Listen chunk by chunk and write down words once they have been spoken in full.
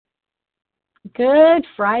Good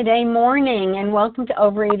Friday morning, and welcome to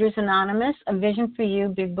Overeaters Anonymous, a Vision for You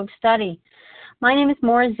Big Book Study. My name is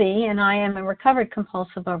Maura Z, and I am a recovered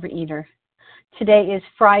compulsive overeater. Today is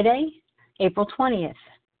Friday, April 20th.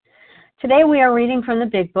 Today we are reading from the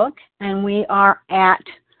Big Book, and we are at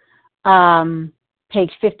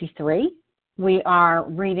page 53. We are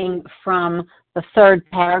reading from the third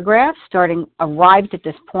paragraph, arrived at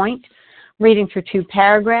this point, reading through two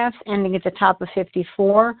paragraphs, ending at the top of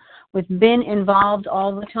 54, with been involved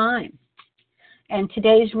all the time. And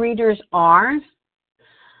today's readers are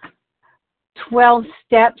 12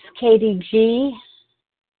 Steps, Katie G.,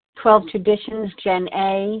 12 Traditions, Jen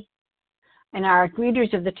A., and our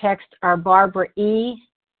readers of the text are Barbara E.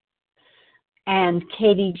 and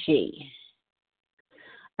Katie G.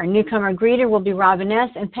 Our newcomer greeter will be Robin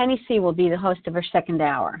S., and Penny C. will be the host of our second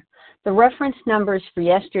hour. The reference numbers for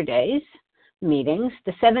yesterday's meetings,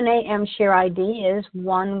 the 7 a.m. share ID is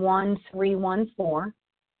 11314,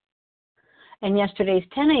 and yesterday's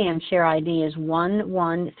 10 a.m. share ID is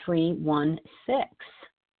 11316.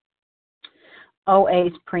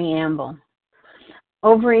 OA's Preamble.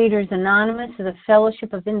 Overeaters Anonymous is a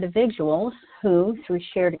fellowship of individuals who, through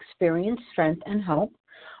shared experience, strength, and hope,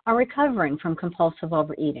 are recovering from compulsive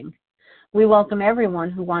overeating. We welcome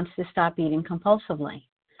everyone who wants to stop eating compulsively.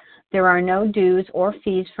 There are no dues or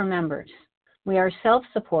fees for members. We are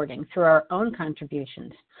self-supporting through our own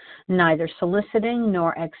contributions, neither soliciting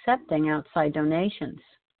nor accepting outside donations.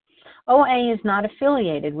 OA is not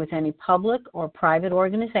affiliated with any public or private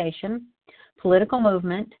organization, political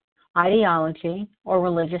movement, ideology, or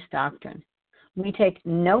religious doctrine. We take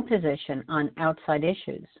no position on outside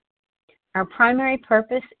issues. Our primary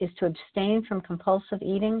purpose is to abstain from compulsive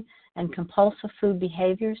eating and compulsive food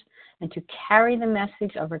behaviors and to carry the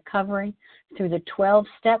message of recovery through the 12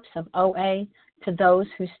 steps of OA to those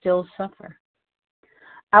who still suffer.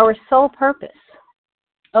 Our sole purpose.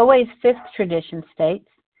 OA's fifth tradition states,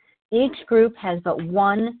 each group has but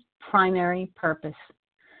one primary purpose,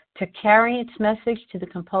 to carry its message to the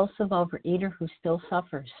compulsive overeater who still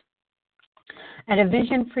suffers. At a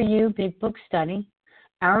Vision for You Big Book Study,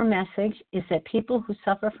 our message is that people who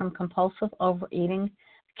suffer from compulsive overeating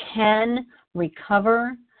can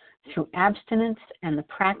recover through abstinence and the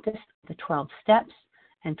practice of the 12 steps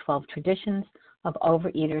and 12 traditions of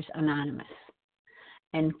Overeaters Anonymous.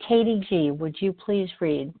 And Katie G., would you please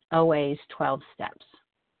read OA's 12 steps?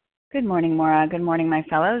 Good morning, Maura. Good morning, my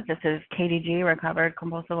fellows. This is Katie G., recovered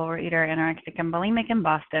compulsive overeater, anorexic, and bulimic in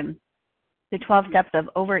Boston. The 12 steps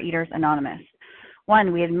of Overeaters Anonymous.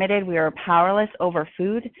 1, we admitted we were powerless over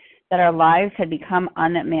food, that our lives had become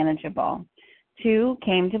unmanageable. 2,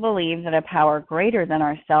 came to believe that a power greater than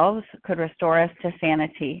ourselves could restore us to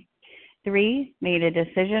sanity. 3, made a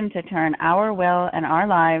decision to turn our will and our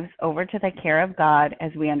lives over to the care of God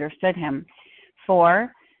as we understood Him.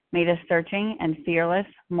 4, made a searching and fearless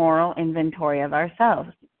moral inventory of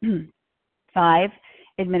ourselves. 5,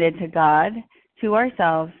 admitted to God, to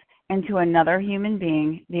ourselves, and to another human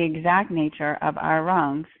being the exact nature of our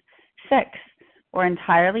wrongs. 6, we're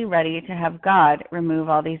entirely ready to have God remove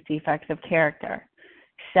all these defects of character.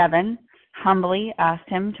 7, humbly asked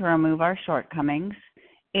Him to remove our shortcomings.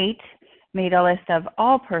 8, made a list of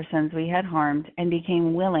all persons we had harmed and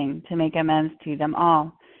became willing to make amends to them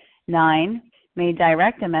all. 9, made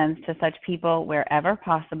direct amends to such people wherever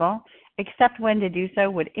possible, except when to do so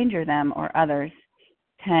would injure them or others.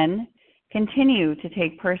 10, continue to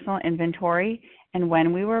take personal inventory, and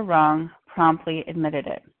when we were wrong, promptly admitted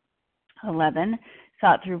it. 11,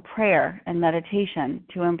 sought through prayer and meditation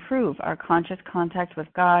to improve our conscious contact with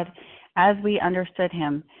God as we understood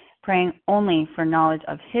Him, praying only for knowledge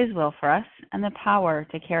of His will for us and the power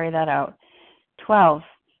to carry that out. 12,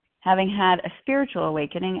 having had a spiritual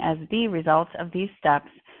awakening as the result of these steps,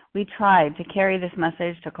 we tried to carry this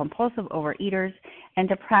message to compulsive overeaters and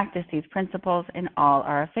to practice these principles in all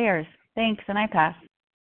our affairs. Thanks, and I pass.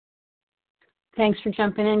 Thanks for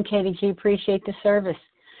jumping in, Katie G. Appreciate the service.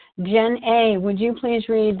 Jen A., would you please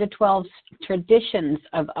read the 12 traditions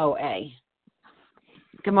of OA?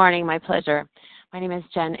 Good morning, my pleasure. My name is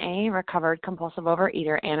Jen A., recovered compulsive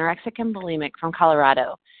overeater, anorexic, and bulimic from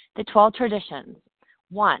Colorado. The 12 traditions.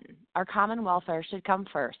 1, our common welfare should come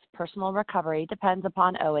first. Personal recovery depends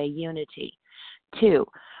upon OA unity. 2,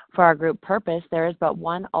 for our group purpose, there is but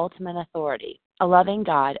one ultimate authority, a loving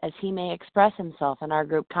God, as He may express Himself in our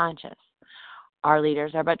group conscious. Our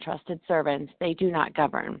leaders are but trusted servants. They do not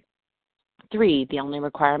govern. 3, the only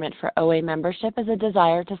requirement for OA membership is a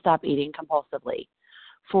desire to stop eating compulsively.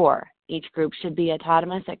 4, each group should be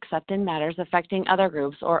autonomous except in matters affecting other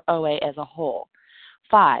groups or OA as a whole.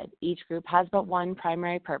 5, each group has but one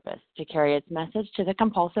primary purpose, to carry its message to the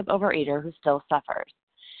compulsive overeater who still suffers.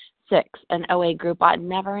 6, an OA group ought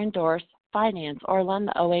never endorse, finance, or lend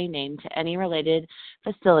the OA name to any related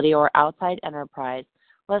facility or outside enterprise,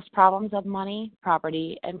 lest problems of money,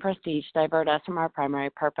 property, and prestige divert us from our primary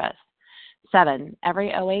purpose. 7,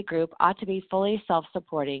 every OA group ought to be fully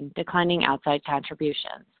self-supporting, declining outside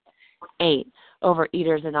contributions. 8,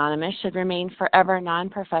 Overeaters Anonymous should remain forever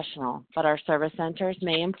non-professional, but our service centers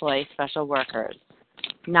may employ special workers.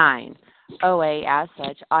 9, OA, as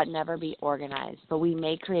such, ought never be organized, but we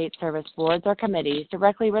may create service boards or committees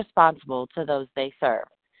directly responsible to those they serve.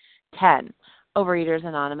 10, Overeaters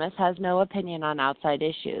Anonymous has no opinion on outside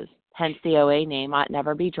issues, hence the OA name ought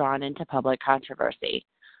never be drawn into public controversy.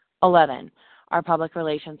 11, our public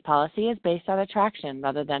relations policy is based on attraction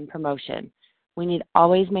rather than promotion. We need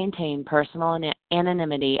always maintain personal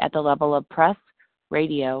anonymity at the level of press,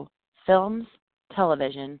 radio, films,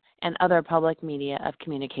 television, and other public media of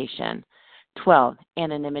communication. 12,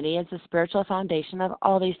 anonymity is the spiritual foundation of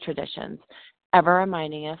all these traditions, ever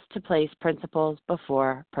reminding us to place principles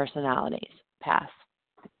before personalities. Pass.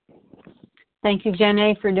 Thank you, Jen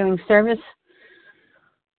A., for doing service.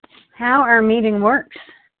 How our meeting works.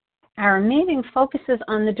 Our meeting focuses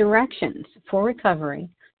on the directions for recovery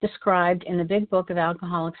described in the Big Book of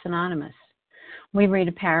Alcoholics Anonymous. We read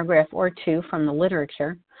a paragraph or two from the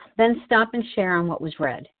literature, then stop and share on what was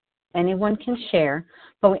read. Anyone can share,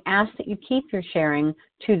 but we ask that you keep your sharing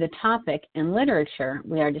to the topic and literature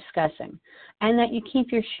we are discussing, and that you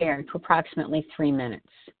keep your share to approximately 3 minutes.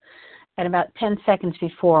 At about 10 seconds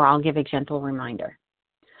before, I'll give a gentle reminder.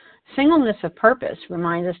 Singleness of purpose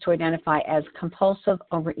reminds us to identify as compulsive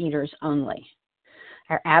overeaters only.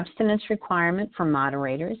 Our abstinence requirement for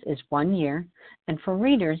moderators is 1 year, and for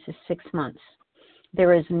readers is 6 months.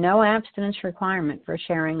 There is no abstinence requirement for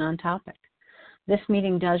sharing on topic. This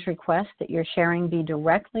meeting does request that your sharing be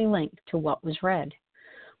directly linked to what was read.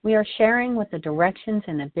 We are sharing what the directions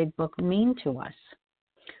in the Big Book mean to us.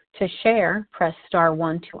 To share, press star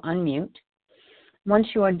 1 to unmute. Once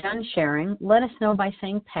you are done sharing, let us know by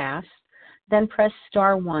saying pass, then press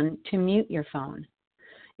star 1 to mute your phone.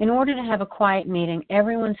 In order to have a quiet meeting,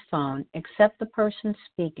 everyone's phone, except the person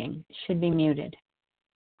speaking, should be muted.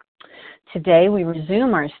 Today, we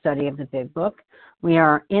resume our study of the Big Book. We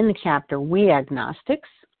are in the chapter We Agnostics.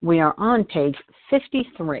 We are on page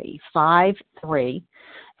 53,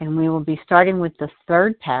 and we will be starting with the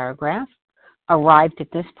 3rd paragraph, arrived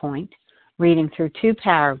at this point, reading through 2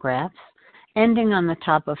 paragraphs, ending on the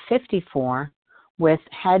top of 54 with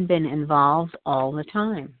had been involved all the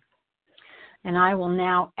time. And I will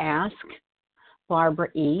now ask Barbara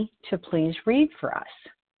E. to please read for us.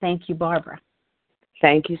 Thank you, Barbara.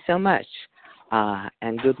 Thank you so much,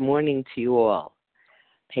 and good morning to you all.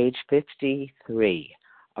 Page 53.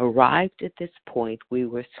 Arrived at this point, we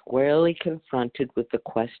were squarely confronted with the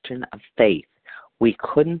question of faith. We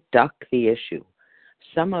couldn't duck the issue.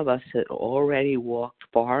 Some of us had already walked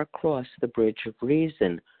far across the bridge of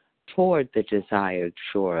reason toward the desired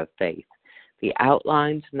shore of faith. The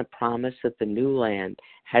outlines and the promise of the new land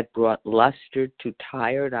had brought luster to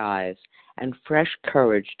tired eyes and fresh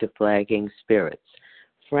courage to flagging spirits.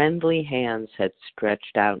 Friendly hands had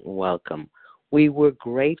stretched out in welcome. We were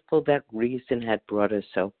grateful that reason had brought us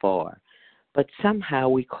so far, but somehow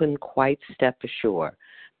we couldn't quite step ashore.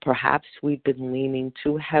 Perhaps we'd been leaning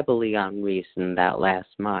too heavily on reason that last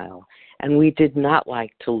mile, and we did not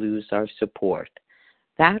like to lose our support.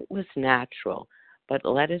 That was natural, but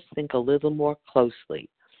let us think a little more closely.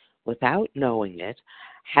 Without knowing it,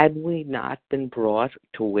 had we not been brought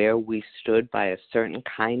to where we stood by a certain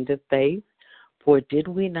kind of faith? For did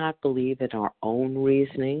we not believe in our own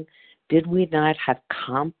reasoning? Did we not have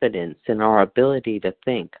confidence in our ability to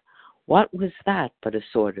think? What was that but a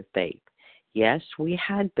sort of faith? Yes, we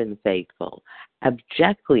had been faithful,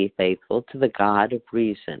 abjectly faithful to the God of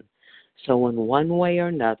reason. So in one way or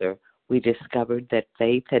another, we discovered that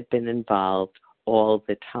faith had been involved all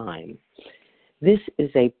the time. This is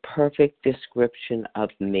a perfect description of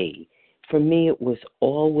me. For me, it was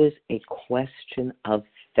always a question of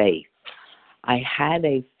faith. I had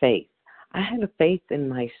a faith. I had a faith in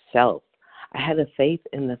myself. I had a faith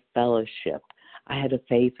in the fellowship. I had a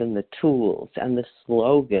faith in the tools and the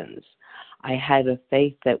slogans. I had a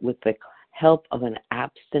faith that with the help of an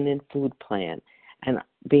abstinent food plan and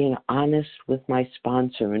being honest with my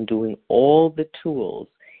sponsor and doing all the tools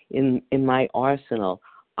in my arsenal,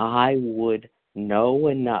 I would know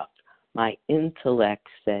enough. My intellect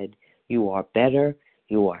said, you are better,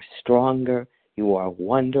 you are stronger, you are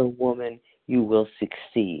Wonder Woman, you will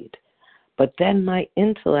succeed. But then my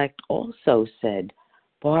intellect also said,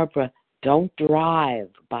 Barbara, Don't drive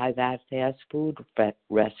by that fast food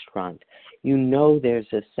restaurant. You know there's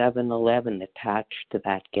a 7-Eleven attached to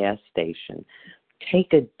that gas station.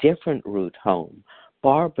 Take a different route home.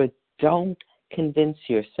 Barbara, don't convince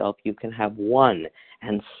yourself you can have one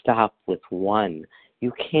and stop with one.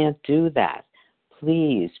 You can't do that.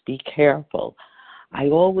 Please be careful. I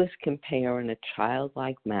always compare in a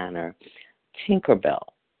childlike manner Tinkerbell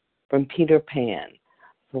from Peter Pan,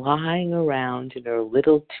 flying around in her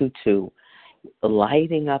little tutu,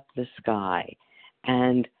 lighting up the sky,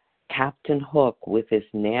 and Captain Hook with his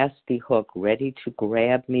nasty hook ready to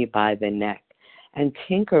grab me by the neck. And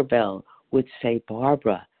Tinkerbell would say,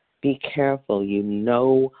 Barbara, be careful. You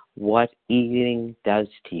know what eating does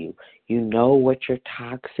to you. You know what your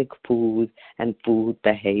toxic food and food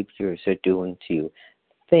behaviors are doing to you.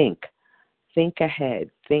 Think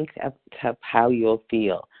ahead. Think of how you'll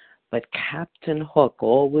feel. But Captain Hook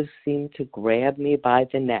always seemed to grab me by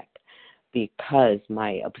the neck because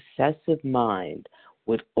my obsessive mind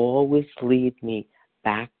would always lead me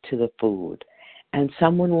back to the food. And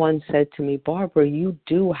someone once said to me, Barbara, you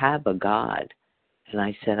do have a God. And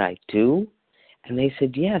I said, I do? And they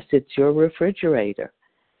said, yes, it's your refrigerator.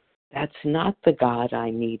 That's not the God I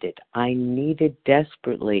needed. I needed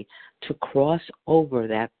desperately to cross over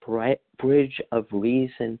that bridge of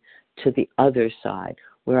reason to the other side,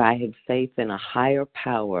 where I had faith in a higher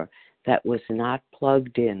power that was not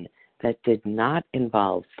plugged in, that did not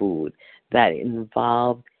involve food, that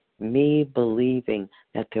involved me believing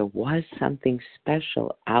that there was something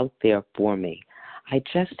special out there for me. I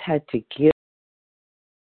just had to give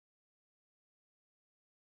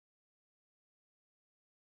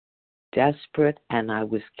desperate, and I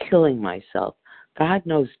was killing myself. God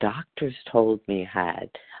knows doctors told me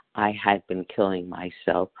I had been killing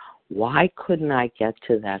myself. Why couldn't I get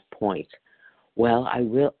to that point? Well,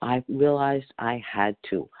 I realized I had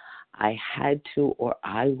to. I had to, or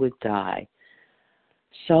I would die.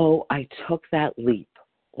 So I took that leap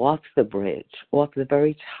off the bridge, off the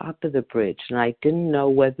very top of the bridge, and I didn't know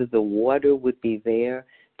whether the water would be there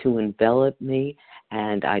to envelop me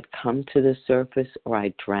and I'd come to the surface or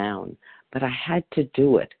I'd drown. But I had to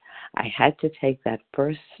do it. I had to take that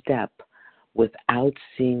first step without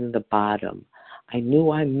seeing the bottom. I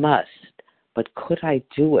knew I must, but could I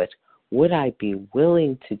do it? Would I be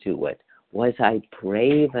willing to do it? Was I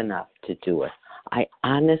brave enough to do it? I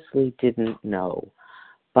honestly didn't know,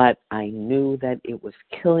 but I knew that it was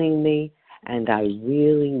killing me, and I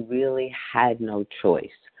really, really had no choice.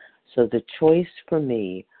 So the choice for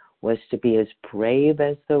me was to be as brave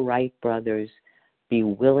as the Wright brothers, be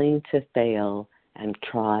willing to fail, and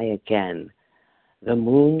try again. The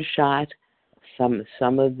moonshot,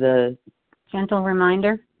 some of the... Gentle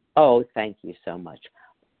reminder. Oh, thank you so much.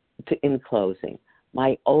 In closing,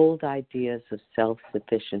 my old ideas of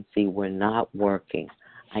self-sufficiency were not working.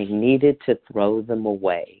 I needed to throw them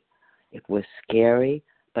away. It was scary,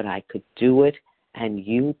 but I could do it, and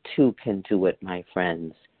you too can do it, my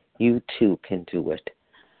friends. You too can do it.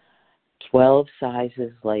 12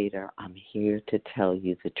 sizes later, I'm here to tell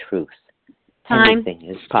you the truth. Time. Anything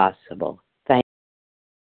is possible. Thank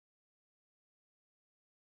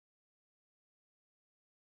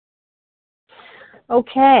you.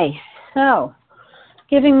 Okay, so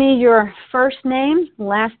giving me your first name,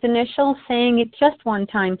 last initial, saying it just one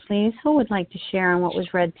time, please. Who would like to share on what was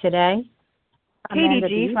read today? Katie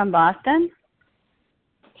G. from Boston.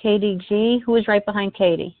 Katie G. Who is right behind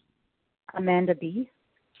Katie? Amanda B.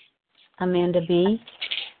 Amanda B.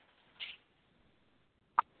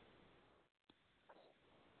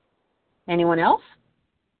 Anyone else?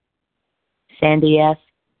 Sandy S.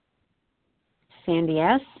 Sandy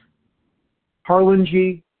S. Harlan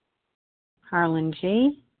G. Harlan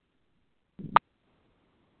G.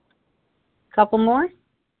 Couple more?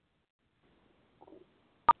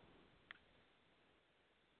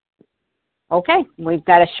 Okay, we've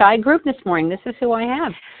got a shy group this morning. This is who I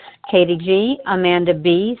have. Katie G., Amanda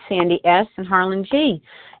B., Sandy S., and Harlan G.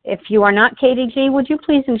 If you are not Katie G., would you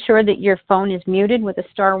please ensure that your phone is muted with a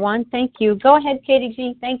 *1? Thank you. Go ahead, Katie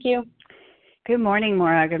G. Thank you. Good morning,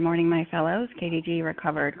 Maura. Good morning, my fellows. Katie G.,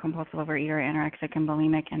 recovered compulsive overeater, anorexic, and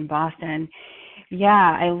bulimic in Boston.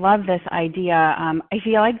 Yeah, I love this idea. I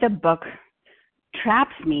feel like the book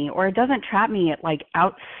traps me, or it doesn't trap me, it like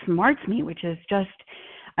outsmarts me, which is just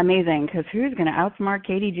amazing, because who's going to outsmart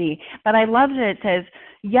Katie G? But I love that it says,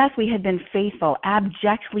 yes, we had been faithful,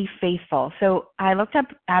 abjectly faithful. So I looked up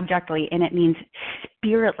abjectly, and it means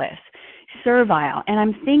spiritless. servile. And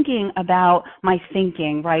I'm thinking about my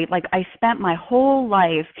thinking, right? Like I spent my whole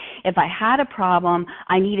life, if I had a problem,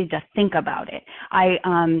 I needed to think about it.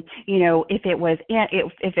 If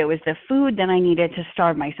it was the food, then I needed to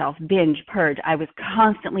starve myself, binge, purge. I was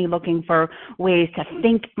constantly looking for ways to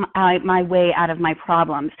think my way out of my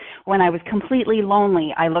problems. When I was completely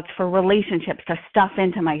lonely, I looked for relationships to stuff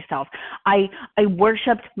into myself. I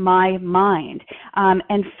worshipped my mind.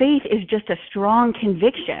 And faith is just a strong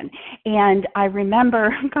conviction. And I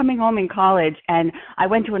remember coming home in college, and I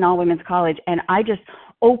went to an all-women's college, and I just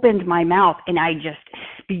opened my mouth and I just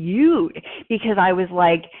spewed, because I was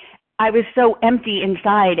so empty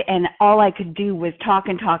inside, and all I could do was talk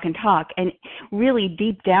and talk and talk. And really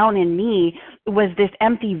deep down in me was this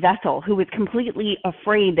empty vessel who was completely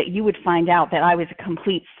afraid that you would find out that I was a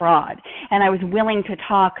complete fraud. And I was willing to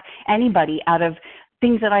talk anybody out of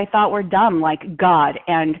things that I thought were dumb, like God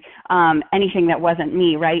and anything that wasn't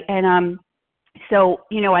me, right? And I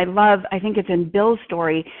think it's in Bill's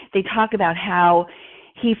story, they talk about how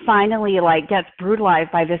he finally gets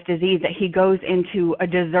brutalized by this disease, that he goes into a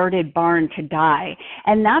deserted barn to die.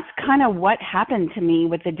 And that's kind of what happened to me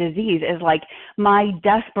with the disease, is my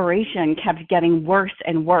desperation kept getting worse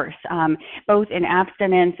and worse, both in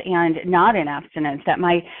abstinence and not in abstinence, that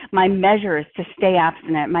my measures to stay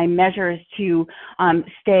abstinent, my measures to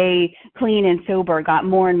stay clean and sober got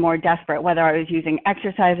more and more desperate, whether I was using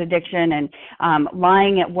exercise addiction and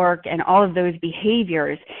lying at work and all of those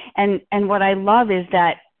behaviors. And what I love is that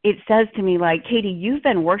it says to me, Katie, you've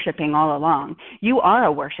been worshiping all along. You are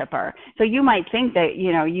a worshiper. So you might think that,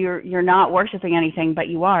 you're not worshiping anything, but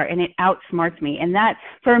you are. And it outsmarts me. And that,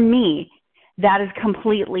 for me, that is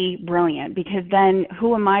completely brilliant, because then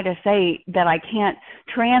who am I to say that I can't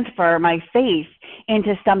transfer my faith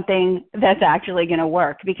into something that's actually going to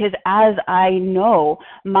work? Because as I know,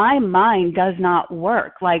 my mind does not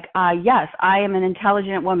work. Yes, I am an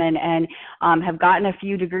intelligent woman and have gotten a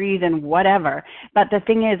few degrees and whatever. But the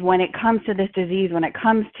thing is, when it comes to this disease, when it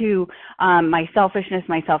comes to my selfishness,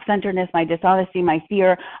 my self-centeredness, my dishonesty, my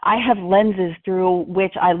fear, I have lenses through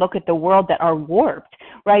which I look at the world that are warped,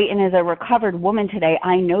 right? And as a recovered woman today,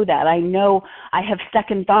 I know that. I know I have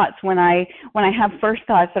second thoughts when I have first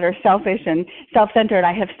thoughts that are selfish and self-centered.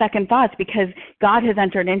 I have second thoughts because God has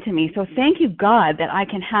entered into me. So thank you, God, that I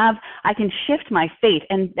can shift my faith,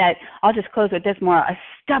 and that I'll just close with this more. A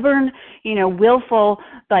stubborn, willful,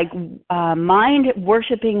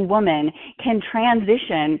 mind-worshiping woman can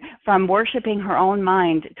transition from worshiping her own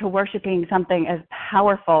mind to worshiping something as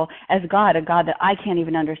powerful as God, a God that I can't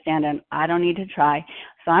even understand, and I don't need to try.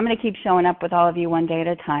 So I'm going to keep showing up with all of you one day at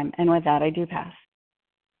a time. And with that, I do pass.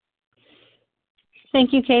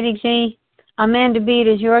 Thank you, Katie G. Amanda B., it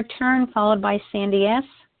is your turn, followed by Sandy S.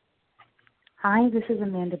 Hi, this is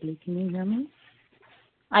Amanda B. Can you hear me?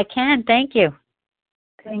 I can. Thank you.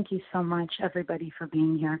 Thank you so much, everybody, for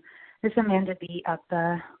being here. This is Amanda B. up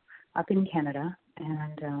in Canada,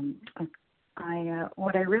 and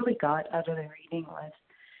what I really got out of the reading was,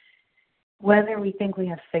 whether we think we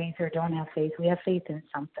have faith or don't have faith, we have faith in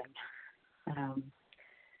something.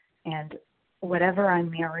 And whatever I'm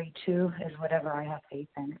married to is whatever I have faith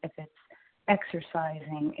in. If it's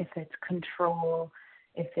exercising, if it's control,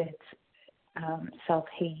 if it's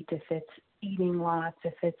self-hate, if it's eating lots,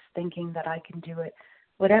 if it's thinking that I can do it,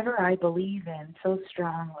 whatever I believe in so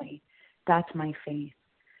strongly, that's my faith.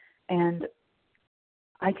 And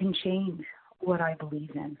I can change what I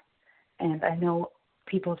believe in. And I know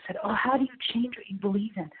people have said, oh, how do you change what you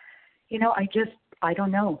believe in? I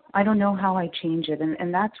don't know. I don't know how I change it.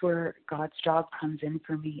 And that's where God's job comes in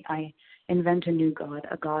for me. I invent a new God,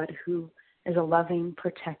 a God who is a loving,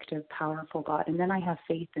 protective, powerful God. And then I have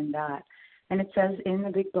faith in that. And it says in the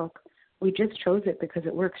big book, we just chose it because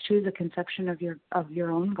it works. Choose a conception of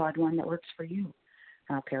your own God, one that works for you,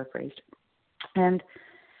 paraphrased. And,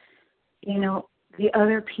 the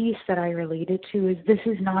other piece that I related to is this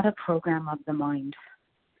is not a program of the mind.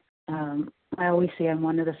 I always say I'm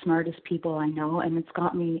one of the smartest people I know, and it's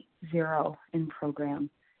got me 0 in program.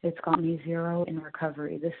 It's got me 0 in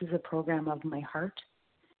recovery. This is a program of my heart.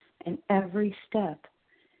 And every step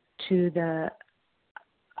to the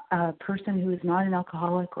person who is not an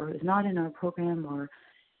alcoholic or is not in our program or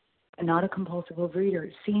not a compulsive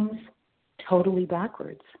overeater seems totally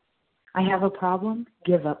backwards. I have a problem,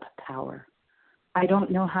 give up power. I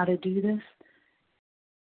don't know how to do this.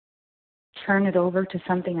 Turn it over to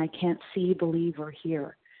something I can't see, believe, or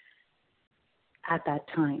hear at that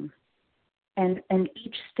time. And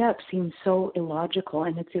each step seems so illogical,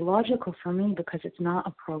 and it's illogical for me because it's not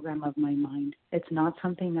a program of my mind. It's not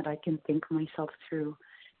something that I can think myself through.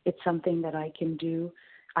 It's something that I can do.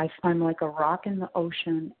 I'm like a rock in the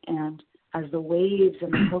ocean, and as the waves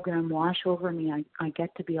in the program wash over me, I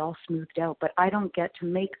get to be all smoothed out, but I don't get to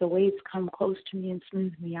make the waves come close to me and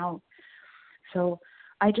smooth me out. So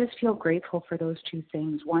I just feel grateful for those two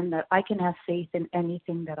things. One, that I can have faith in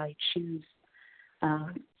anything that I choose,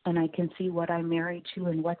 and I can see what I'm married to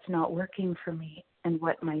and what's not working for me, and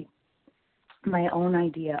what my own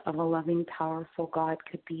idea of a loving, powerful God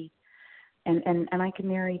could be. And I can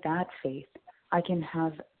marry that faith. I can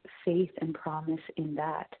have faith and promise in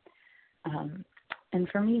that. And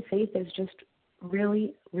for me, faith is just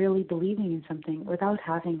really, really believing in something without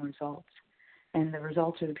having results. And the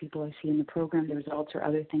results are the people I see in the program. The results are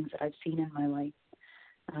other things that I've seen in my life.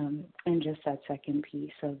 And just that second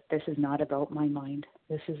piece of, this is not about my mind.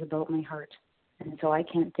 This is about my heart. And so I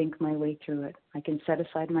can't think my way through it. I can set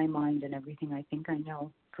aside my mind and everything I think I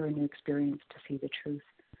know for a new experience to see the truth.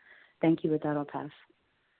 Thank you. With that, I'll pass.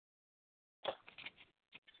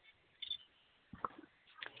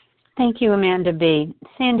 Thank you, Amanda B.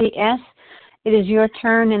 Sandy S., it is your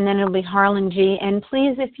turn, and then it'll be Harlan G. And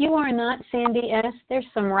please, if you are not Sandy S., there's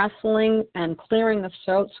some rustling and clearing of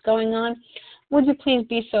throats going on. Would you please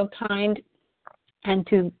be so kind and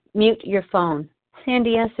to mute your phone?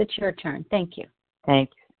 Sandy S., it's your turn. Thank you.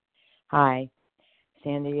 Thanks. Hi,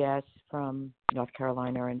 Sandy S. from North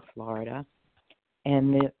Carolina and Florida.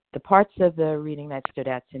 And the parts of the reading that stood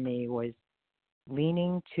out to me was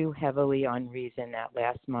leaning too heavily on reason that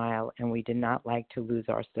last mile, and we did not like to lose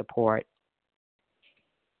our support.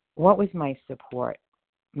 What was my support?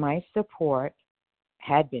 My support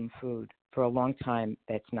had been food. For a long time,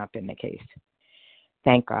 that's not been the case.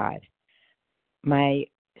 Thank God. My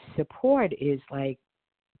support is like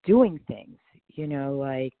doing things,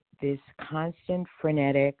 like this constant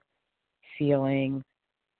frenetic feeling,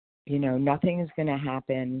 nothing is going to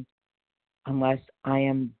happen unless I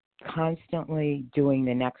am constantly doing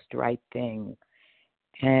the next right thing.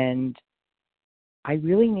 And I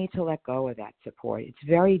really need to let go of that support. It's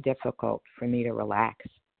very difficult for me to relax,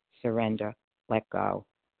 surrender, let go,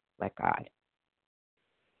 let God.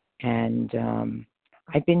 And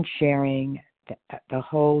I've been sharing the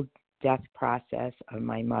whole death process of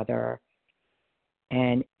my mother,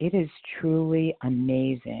 and it is truly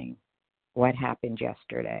amazing what happened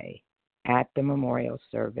yesterday at the memorial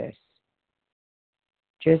service.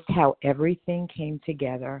 Just how everything came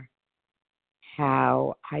together,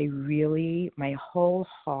 how my whole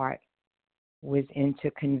heart was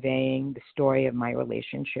into conveying the story of my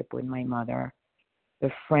relationship with my mother,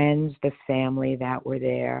 the friends, the family that were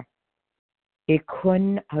there. It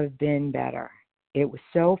couldn't have been better. It was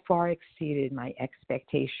so far exceeded my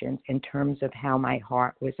expectations in terms of how my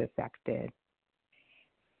heart was affected.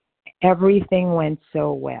 Everything went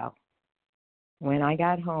so well. When I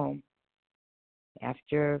got home,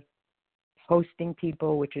 after hosting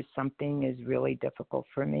people, which is something is really difficult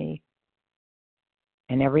for me,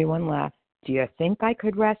 and everyone left, do you think I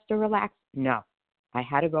could rest or relax? No. I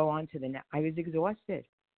had to go on to the next. I was exhausted.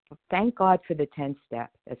 But thank God for the 10th step.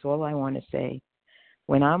 That's all I want to say.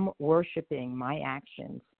 When I'm worshiping my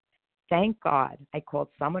actions, thank God I called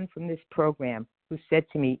someone from this program who said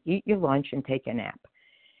to me, eat your lunch and take a nap.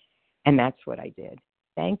 And that's what I did.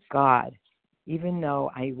 Thank God, even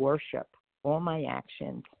though I worship all my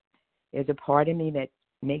actions, there's a part of me that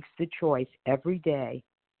makes the choice every day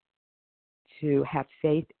to have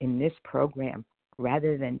faith in this program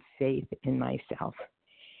rather than faith in myself.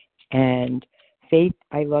 And faith,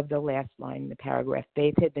 I love the last line in the paragraph,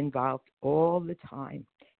 faith had been involved all the time.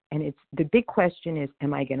 And it's the big question is,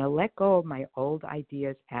 am I going to let go of my old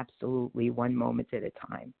ideas? Absolutely, one moment at a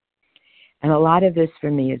time. And a lot of this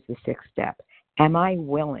for me is the 6th step. Am I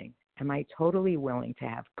willing? Am I totally willing to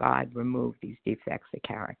have God remove these defects of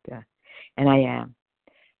character? And I am.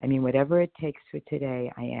 I mean, whatever it takes for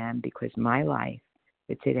today, I am, because my life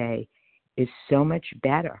for today is so much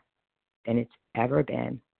better than it's ever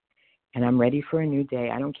been. And I'm ready for a new day.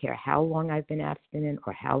 I don't care how long I've been abstinent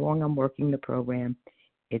or how long I'm working the program.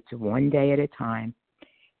 It's one day at a time.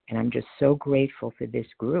 And I'm just so grateful for this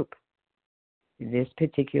group, this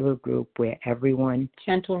particular group where everyone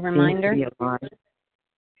gentle reminder seems to be aligned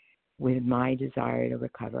with my desire to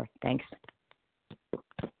recover. Thanks.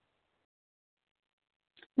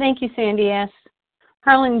 Thank you, Sandy S.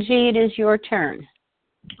 Harlan G., it is your turn.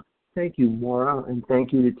 Thank you, Maura, and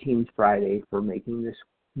thank you to Teens Friday for making this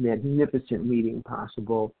magnificent meeting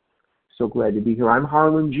possible. So glad to be here. I'm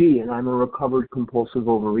Harlan G., and I'm a recovered compulsive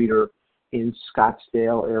overeater in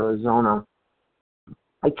Scottsdale, Arizona.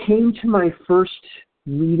 I came to my first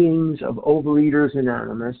meetings of Overeaters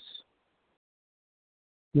Anonymous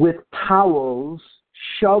with towels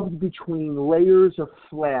shoved between layers of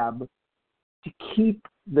flab to keep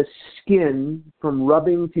the skin from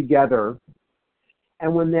rubbing together.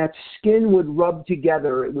 And when that skin would rub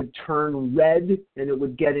together, it would turn red and it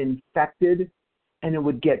would get infected and it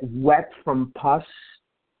would get wet from pus.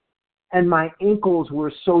 And my ankles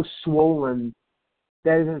were so swollen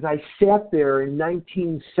that as I sat there in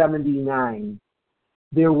 1979,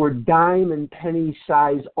 there were dime and penny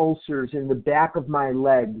size ulcers in the back of my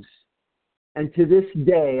legs. And to this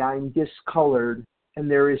day, I'm discolored and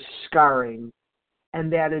there is scarring.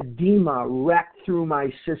 And that edema wrecked through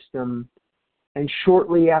my system. And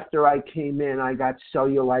shortly after I came in, I got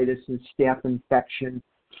cellulitis and staph infection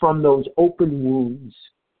from those open wounds.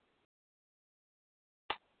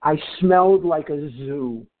 I smelled like a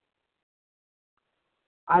zoo.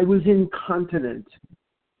 I was incontinent.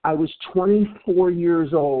 I was 24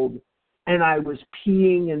 years old, and I was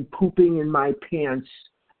peeing and pooping in my pants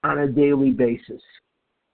on a daily basis.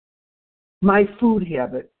 My food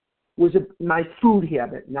habit was my food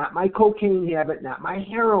habit, not my cocaine habit, not my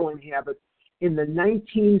heroin habit, in the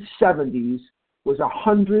 1970s was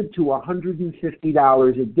 $100 to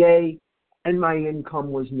 $150 a day, and my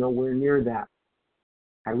income was nowhere near that.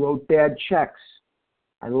 I wrote bad checks.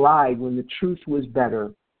 I lied when the truth was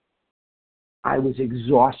better. I was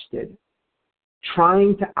exhausted,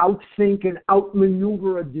 trying to outthink and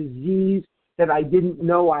outmaneuver a disease that I didn't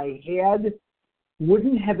know I had,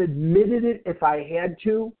 wouldn't have admitted it if I had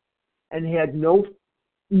to, and had no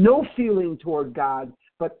feeling toward God,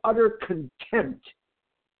 but utter contempt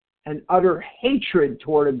and utter hatred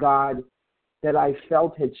toward a God that I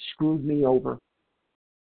felt had screwed me over.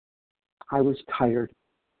 I was tired.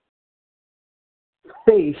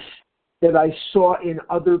 Faith that I saw in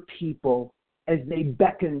other people as they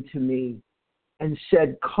beckoned to me and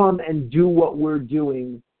said, come and do what we're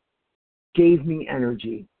doing, gave me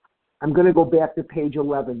energy. I'm going to go back to page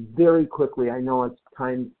 11 very quickly. I know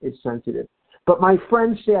time is sensitive. But my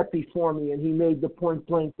friend sat before me and he made the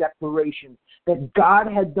point-blank declaration that God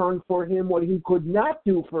had done for him what he could not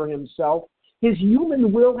do for himself. His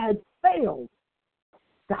human will had failed.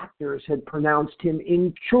 Doctors had pronounced him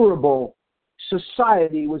incurable.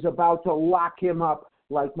 Society was about to lock him up.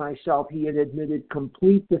 Like myself, he had admitted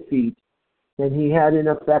complete defeat. And he had, in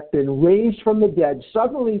effect, been raised from the dead,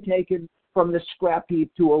 suddenly taken from the scrap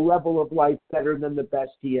heap to a level of life better than the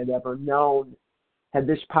best he had ever known. Had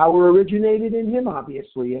this power originated in him?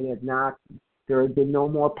 Obviously it had not. There had been no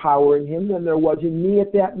more power in him than there was in me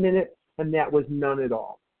at that minute, and that was none at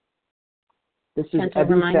all. This is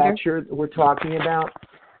Evan Thatcher that we're talking about.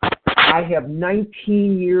 I have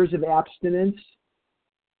 19 years of abstinence.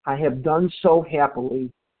 I have done so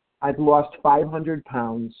happily. I've lost 500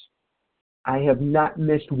 pounds. I have not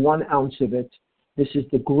missed 1 ounce of it. This is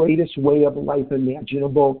the greatest way of life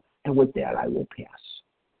imaginable, and with that I will pass.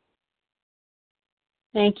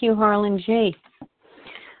 Thank you, Harlan G.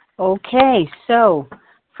 Okay, so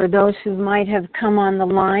for those who might have come on the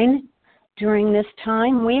line during this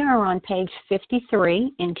time, we are on page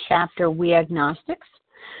 53 in chapter We Agnostics,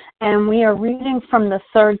 and we are reading from the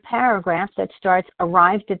 3rd paragraph that starts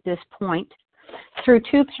arrived at this point through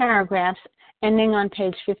 2 paragraphs ending on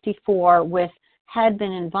page 54 with had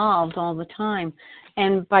been involved all the time.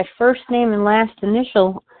 And by first name and last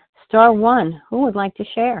initial, star 1, who would like to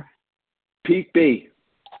share? Pete B.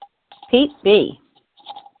 Pete B.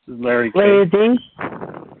 Larry K. Larry D.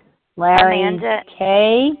 Larry Amanda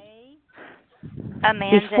K.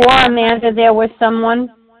 Amanda. Before Amanda, there was someone.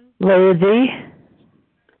 Larry D.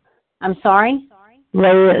 I'm sorry?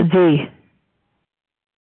 Larry D.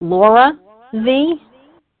 Laura V.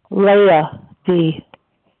 Leah D.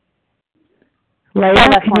 Leah, Spell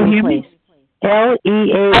that can for you me, hear please. me?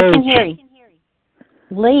 L-E-A-H. I can hear you.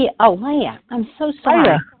 Leah. Oh, Leah. I'm so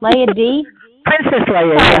sorry. Leah D. Princess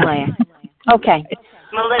Leia, Sorry, yeah. Leah. Okay.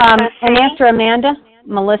 Melissa C. And after Amanda,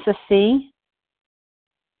 Melissa C.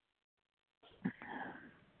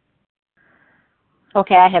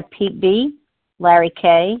 Okay, I have Pete B., Larry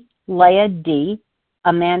K., Leah D.,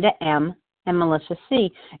 Amanda M., and Melissa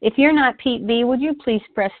C. If you're not Pete B., would you please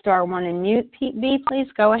press star 1 and mute? Pete B., please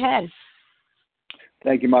go ahead.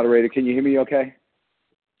 Thank you, moderator. Can you hear me okay?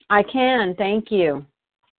 I can. Thank you.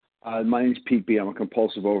 My name's Pete B. I'm a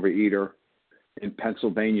compulsive overeater in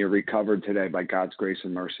Pennsylvania, recovered today by God's grace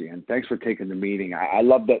and mercy. And thanks for taking the meeting. I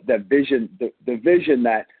love that vision, the vision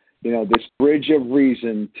that, you know, this bridge of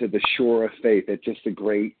reason to the shore of faith. It's just a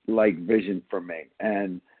great, vision for me.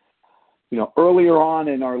 And, you know, earlier on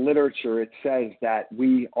in our literature, it says that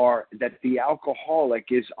that the alcoholic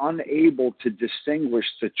is unable to distinguish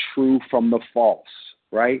the true from the false,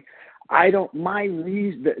 right? My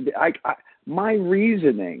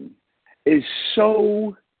reasoning is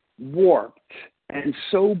so warped and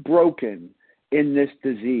so broken in this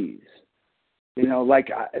disease. You know,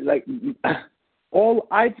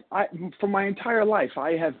 for my entire life,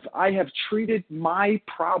 I have treated my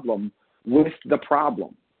problem with the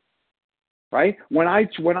problem. Right? When I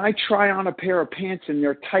try on a pair of pants and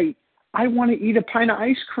they're tight, I want to eat a pint of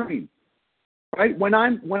ice cream. Right? When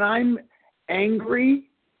I'm angry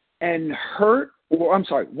and hurt,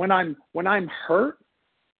 when I'm hurt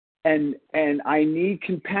and I need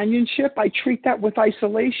companionship, I treat that with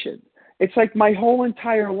isolation. It's like my whole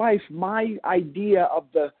entire life, my idea of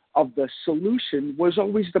the solution was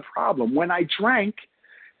always the problem. When I drank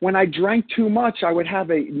too much, I would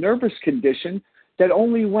have a nervous condition that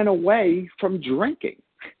only went away from drinking.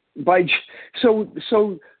 So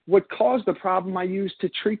what caused the problem, I used to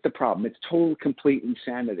treat the problem. It's total, complete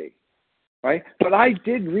insanity, right? But I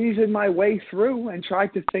did reason my way through and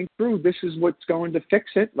tried to think through, this is what's going to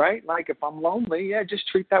fix it, right? Like if I'm lonely, yeah, just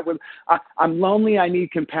treat that with, I'm lonely, I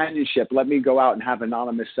need companionship. Let me go out and have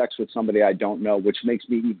anonymous sex with somebody I don't know, which makes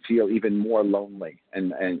me feel even more lonely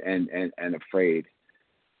and afraid.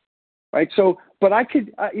 Right. So, but I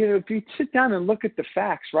could, if you sit down and look at the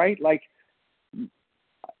facts, right? Like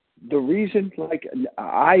the reason, like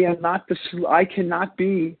I cannot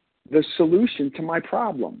be the solution to my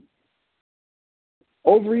problem.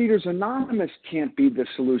 Overeaters Anonymous can't be the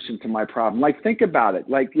solution to my problem. Like, think about it.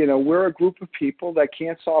 Like, we're a group of people that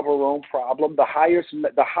can't solve our own problem. The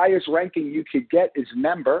highest ranking you could get is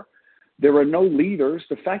member. There are no leaders.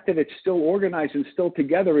 The fact that it's still organized and still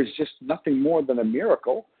together is just nothing more than a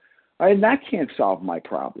miracle. And that can't solve my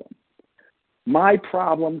problem. My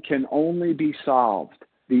problem can only be solved.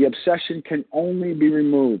 The obsession can only be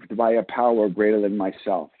removed by a power greater than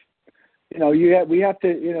myself. We have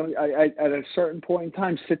to, at a certain point in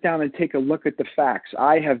time, sit down and take a look at the facts.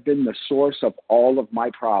 I have been the source of all of my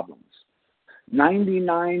problems.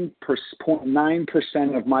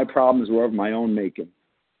 99.9% of my problems were of my own making.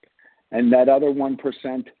 And that other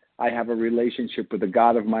 1%, I have a relationship with the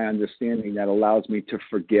God of my understanding that allows me to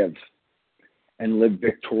forgive and live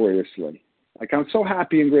victoriously. Like, I'm so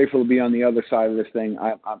happy and grateful to be on the other side of this thing.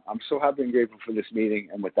 I'm so happy and grateful for this meeting.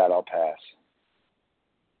 And with that, I'll pass.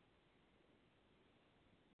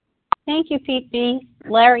 Thank you, Pete B.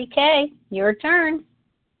 Larry K., your turn.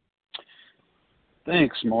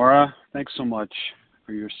 Thanks, Maura. Thanks so much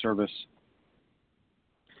for your service.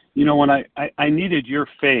 When I needed your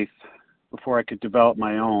faith before I could develop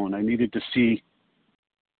my own, I needed to see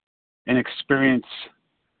and experience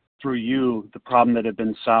through you the problem that had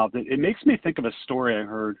been solved. It makes me think of a story I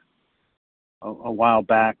heard a while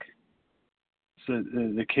back. It's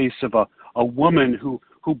the case of a woman who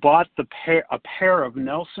bought a pair of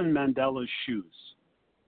Nelson Mandela's shoes,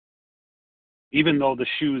 even though the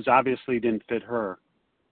shoes obviously didn't fit her.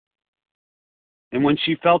 And when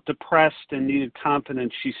she felt depressed and needed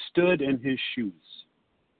confidence, she stood in his shoes.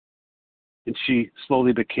 And she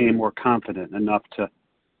slowly became more confident enough to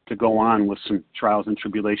go on with some trials and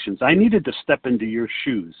tribulations. I needed to step into your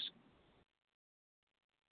shoes.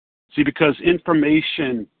 See, because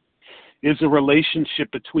information is a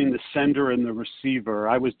relationship between the sender and the receiver.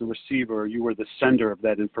 I was the receiver, you were the sender of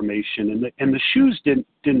that information. And the shoes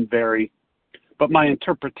didn't vary, but my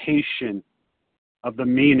interpretation of the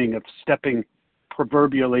meaning of stepping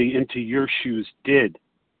proverbially into your shoes did.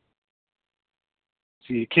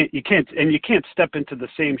 See, you can't step into the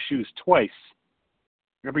same shoes twice.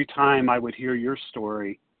 Every time I would hear your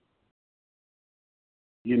story,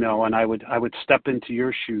 and I would step into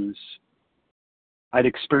your shoes, I'd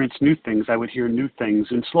experience new things. I would hear new things.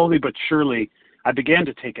 And slowly but surely, I began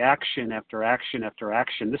to take action after action after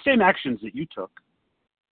action, the same actions that you took.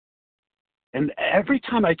 And every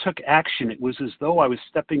time I took action, it was as though I was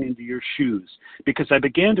stepping into your shoes, because I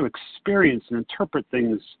began to experience and interpret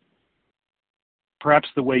things perhaps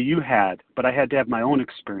the way you had, but I had to have my own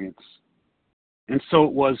experience. And so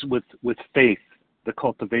it was with faith, the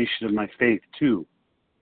cultivation of my faith too.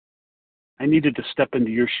 I needed to step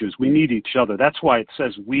into your shoes. We need each other. That's why it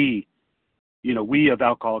says we of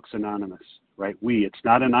Alcoholics Anonymous, right? We. It's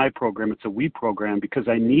not an I program, it's a we program, because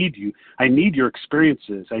I need you. I need your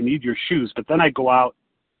experiences. I need your shoes. But then I go out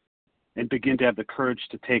and begin to have the courage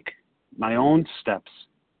to take my own steps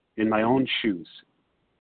in my own shoes.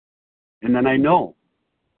 And then I know.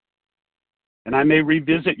 And I may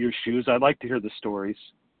revisit your shoes. I like to hear the stories.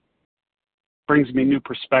 Brings me new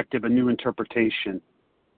perspective, a new interpretation.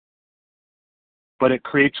 But it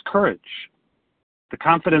creates courage. The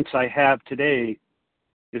confidence I have today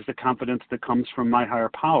is the confidence that comes from my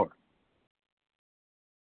higher power.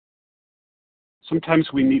 Sometimes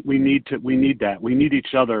we need that. We need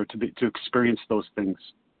each other to experience those things.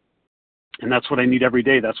 And that's what I need every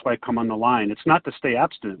day. That's why I come on the line. It's not to stay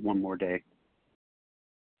abstinent one more day.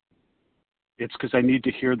 It's because I need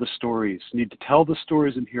to hear the stories, need to tell the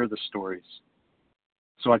stories and hear the stories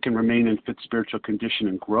so I can remain in fit spiritual condition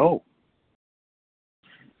and grow.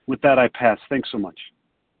 With that, I pass. Thanks so much.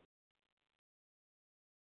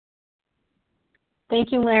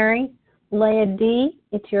 Thank you, Larry. Leah D.,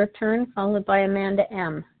 it's your turn, followed by Amanda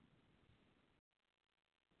M.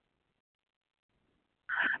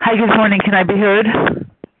 Hi, good morning. Can I be heard?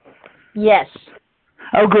 Yes.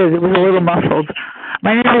 Oh, good. It was a little muffled.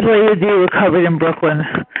 My name is Leah D., recovered in Brooklyn,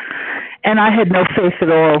 and I had no faith at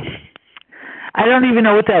all. I don't even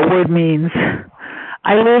know what that word means.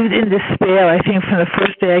 I lived in despair, I think, from the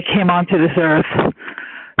first day I came onto this earth.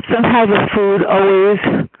 Somehow the food always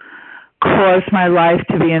caused my life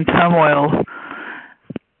to be in turmoil.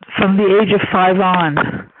 From the age of 5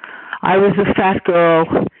 on, I was a fat girl,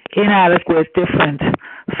 inadequate, different.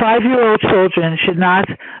 5-year-old children should not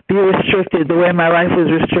be restricted the way my life was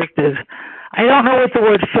restricted. I don't know what the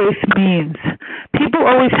word faith means. People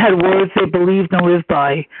always had words they believed and lived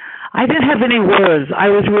by. I didn't have any words. I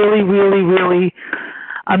was really, really, really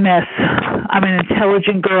a mess. I'm an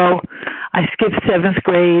intelligent girl. I skipped 7th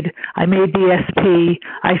grade. I made the SP.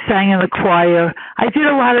 I sang in the choir. I did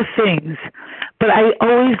a lot of things, but I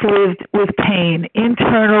always lived with pain,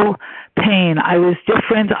 internal pain. I was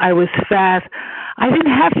different. I was fat. I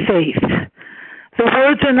didn't have faith. The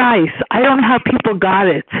words are nice. I don't know how people got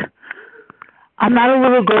it. I'm not a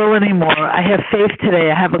little girl anymore. I have faith today.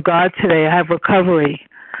 I have a God today. I have recovery.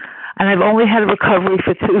 And I've only had recovery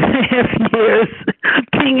for 2.5 years,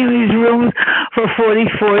 being in these rooms for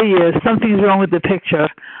 44 years. Something's wrong with the picture.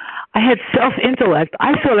 I had self-intellect.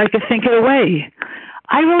 I thought I could think it away.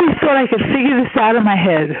 I really thought I could figure this out in my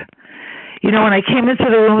head. You know, when I came into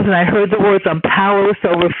the rooms and I heard the words, I'm powerless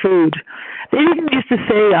over food, they didn't used to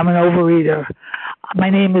say I'm an overeater. My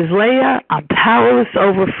name is Leah. I'm powerless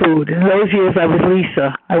over food. In those years, I was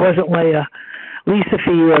Lisa. I wasn't Leah. Lisa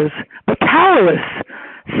for years. But powerless.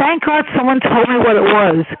 Thank God someone told me what it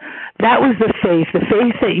was. That was the faith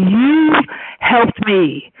that you helped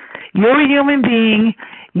me. You're a human being.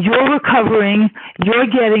 You're recovering. You're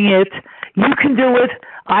getting it. You can do it.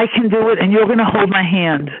 I can do it. And you're going to hold my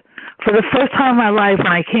hand. For the first time in my life, when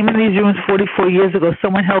I came in these rooms 44 years ago,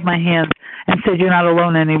 someone held my hand and said, you're not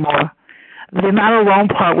alone anymore. The not alone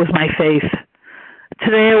part was my faith.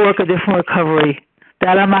 Today I work a different recovery.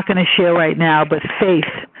 That I'm not going to share right now, but faith.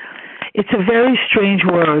 It's a very strange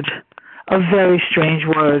word, a very strange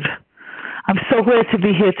word. I'm so glad to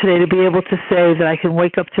be here today, to be able to say that I can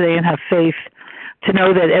wake up today and have faith, to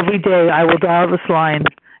know that every day I will dial this line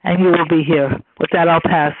and you will be here. With that, I'll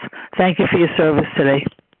pass. Thank you for your service today.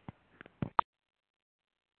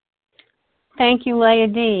 Thank you, Leah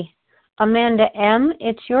D. Amanda M.,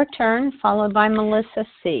 it's your turn, followed by Melissa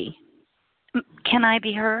C. Can I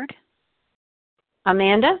be heard?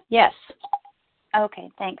 Amanda? Yes.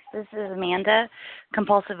 Okay, thanks. This is Amanda,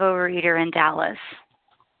 compulsive overeater in Dallas.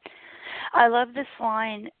 I love this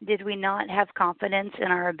line, did we not have confidence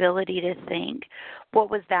in our ability to think?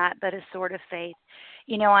 What was that but a sort of faith?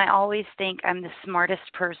 You know, I always think I'm the smartest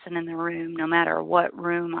person in the room, no matter what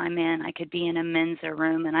room I'm in. I could be in a Mensa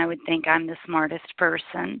room, and I would think I'm the smartest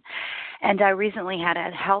person. And I recently had a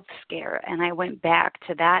health scare, and I went back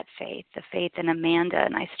to that faith, the faith in Amanda,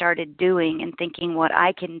 and I started doing and thinking what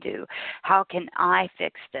I can do. How can I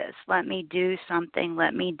fix this? Let me do something.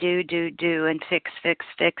 Let me do, and fix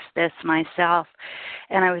this myself.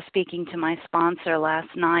 And I was speaking to my sponsor last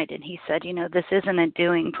night, and he said, you know, this isn't a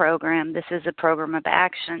doing program. This is a program of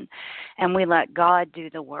action, and we let God do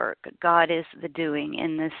the work. God is the doing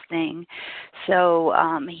in this thing. So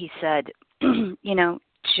he said, you know,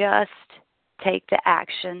 just take the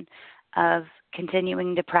action of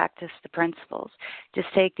continuing to practice the principles. Just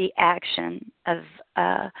take the action of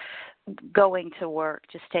going to work.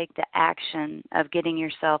 Just take the action of getting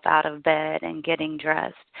yourself out of bed and getting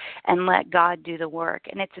dressed and let God do the work.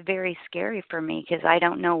 And it's very scary for me because I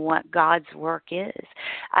don't know what God's work is.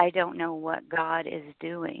 I don't know what God is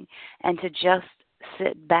doing. And to just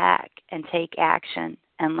sit back and take action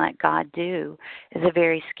and let God do is a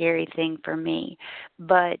very scary thing for me.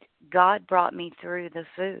 But God brought me through the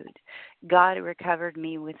food. God recovered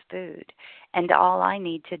me with food. And all I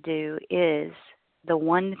need to do is, the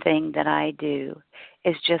one thing that I do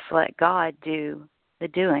is just let God do the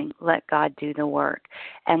doing. Let God do the work.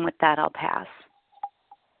 And with that, I'll pass.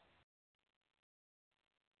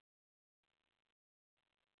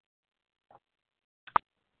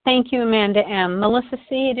 Thank you, Amanda M. Melissa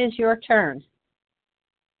C., it is your turn.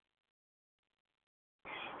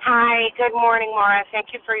 Hi, good morning, Maura.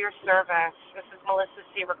 Thank you for your service. This is Melissa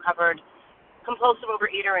C., recovered compulsive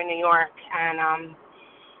overeater in New York. And,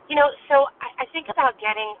 So I think about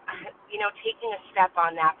getting, taking a step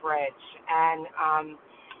on that bridge and,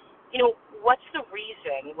 what's the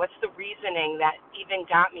reason? What's the reasoning that even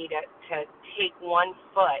got me to take one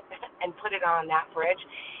foot and put it on that bridge?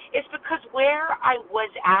 It's because where I was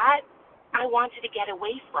at, I wanted to get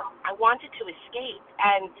away from. I wanted to escape.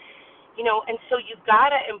 And so you've got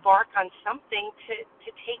to embark on something to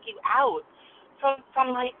take you out from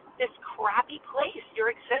like this crappy place, your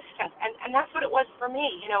existence. And that's what it was for me,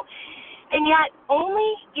 And yet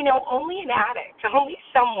only an addict, only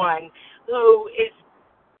someone who is,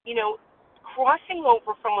 crossing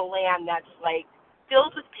over from a land that's like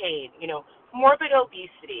filled with pain, morbid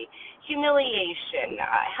obesity, humiliation,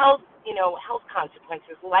 health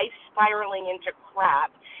consequences, life spiraling into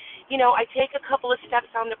crap. I take a couple of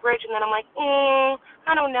steps on the bridge and then I'm like,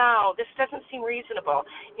 I don't know. This doesn't seem reasonable.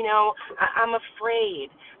 I'm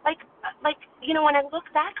afraid. Like, when I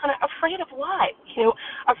look back on it, afraid of what?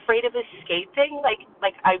 Afraid of escaping? Like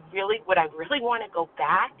would I really want to go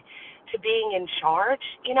back to being in charge?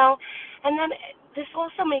 And then this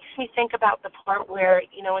also makes me think about the part where,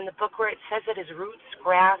 in the book where it says that his roots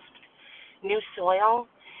grasped new soil.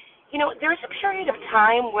 There's a period of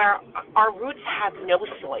time where our roots have no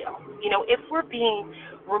soil. If we're being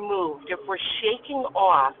removed, if we're shaking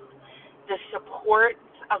off the support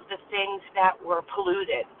of the things that were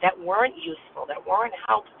polluted, that weren't useful, that weren't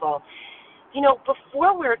helpful,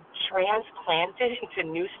 before we're transplanted into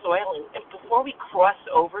new soil and before we cross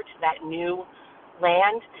over to that new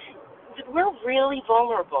land, we're really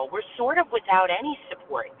vulnerable. We're sort of without any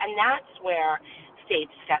support, and that's where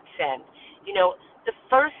faith steps in. The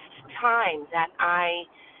first time that I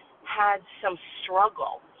had some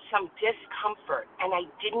struggle, some discomfort, and I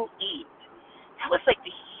didn't eat, that was like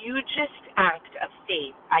the hugest act of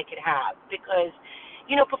faith I could have because,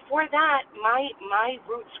 before that, my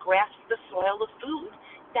roots grasped the soil of food.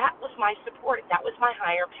 That was my support. That was my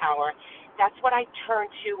higher power. That's what I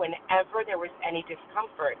turned to whenever there was any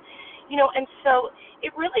discomfort. And so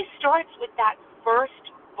it really starts with that first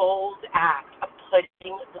bold act of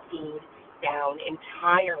putting the food down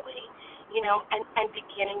entirely, and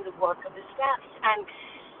beginning the work of the steps. And,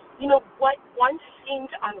 what once seemed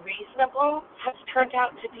unreasonable has turned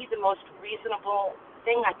out to be the most reasonable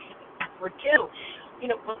thing I could ever do.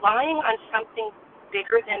 Relying on something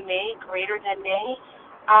bigger than me, greater than me,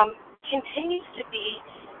 continues to be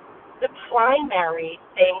the primary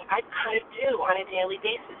thing I kind of do on a daily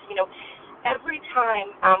basis. Every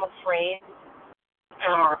time I'm afraid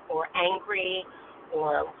or angry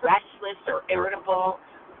or restless or irritable,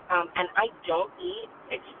 and I don't eat,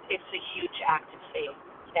 it's a huge act of faith.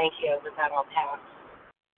 Thank you. With that, I'll pass.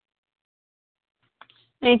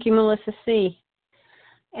 Thank you, Melissa C.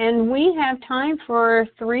 And we have time for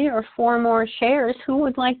 3 or 4 more shares. Who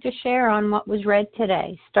would like to share on what was read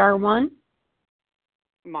today? Star 1.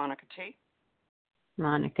 Monica T.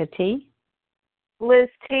 Monica T. Liz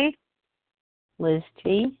T. Liz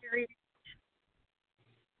T. Terry,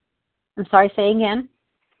 I'm sorry, say again.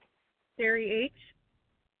 Terry H.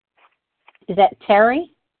 Is that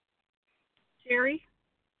Terry? Sherry.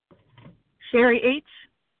 Sherry H.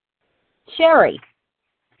 Sherry.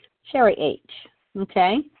 Sherry H.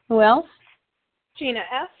 Okay. Who else? Gina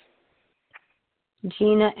S.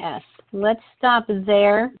 Gina S. Let's stop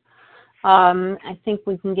there. I think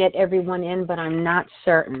we can get everyone in, but I'm not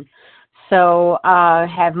certain. So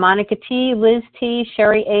have Monica T, Liz T,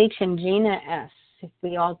 Sherry H, and Gina S. If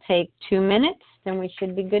we all take 2 minutes, then we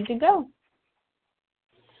should be good to go.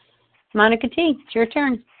 Monica T, it's your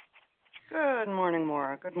turn. Good morning,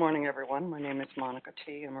 Maura. Good morning, everyone. My name is Monica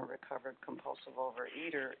T. I'm a recovered compulsive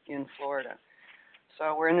overeater in Florida.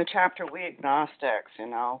 So we're in the chapter We Agnostics,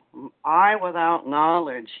 I without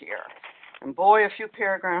knowledge here. And boy, a few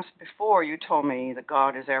paragraphs before, you told me that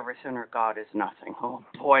God is everything or God is nothing. Oh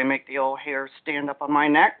boy, make the old hair stand up on my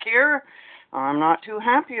neck here. I'm not too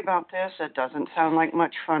happy about this. It doesn't sound like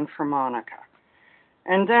much fun for Monica.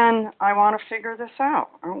 And then I want to figure this out.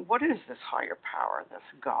 What is this higher power, this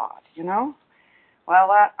God, Well,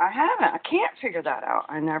 I haven't. I can't figure that out.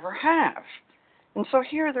 I never have. And so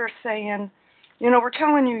here they're saying, we're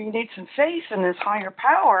telling you need some faith in this higher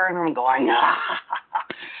power. And I'm going,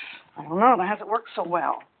 I don't know. That hasn't worked so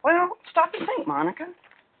well. Well, stop and think, Monica.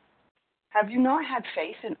 Have you not had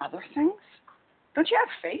faith in other things? Don't you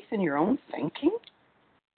have faith in your own thinking?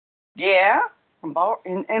 Yeah. And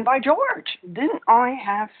by George, didn't I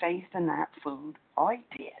have faith in that food? I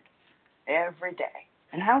did. Every day.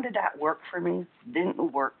 And how did that work for me?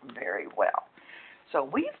 Didn't work very well. So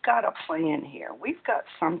we've got a plan here. We've got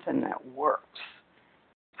something that works.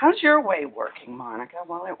 How's your way working, Monica?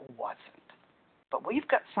 Well, it wasn't. but we've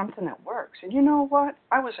got something that works. And you know what?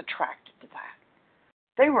 I was attracted to that.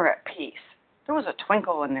 They were at peace. There was a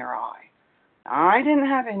twinkle in their eye. I didn't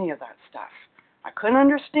have any of that stuff. I couldn't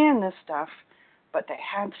understand this stuff, but they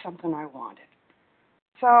had something I wanted.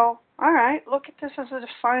 So, all right, look at this as a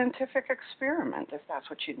scientific experiment if that's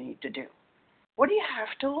what you need to do. What do you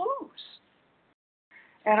have to lose?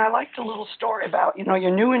 And I liked a little story about,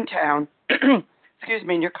 you're new in town, excuse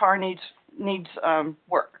me, and your car needs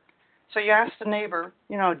work. So you ask the neighbor,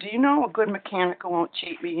 do you know a good mechanic who won't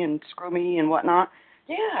cheat me and screw me and whatnot?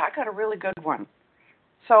 Yeah, I got a really good one.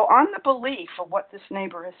 So on the belief of what this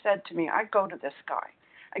neighbor has said to me, I go to this guy.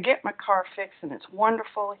 I get my car fixed, and it's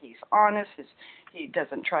wonderful. He's honest. He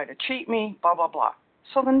doesn't try to cheat me, blah, blah, blah.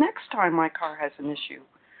 So the next time my car has an issue,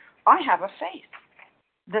 I have a faith.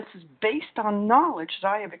 This is based on knowledge that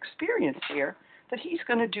I have experienced here that he's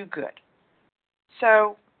going to do good.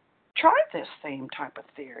 So try this same type of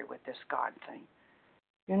theory with this God thing.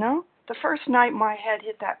 The first night my head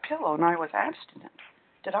hit that pillow and I was abstinent.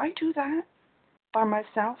 Did I do that by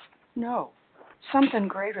myself? No. Something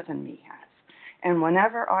greater than me has. And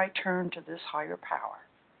whenever I turn to this higher power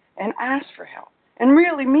and ask for help and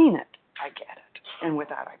really mean it, I get it. And with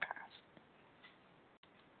that, I pass.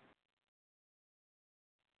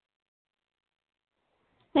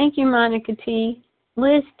 Thank you, Monica T.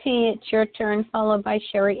 Liz T., it's your turn, followed by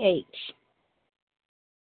Sherry H.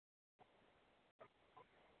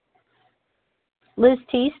 Liz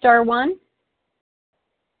T., star 1.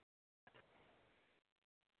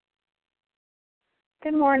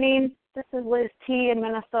 Good morning. This is Liz T. in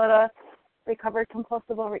Minnesota, recovered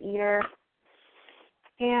compulsive overeater.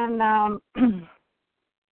 And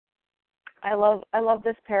I love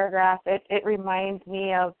this paragraph. It reminds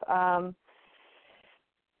me of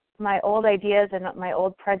my old ideas and my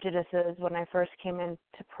old prejudices when I first came into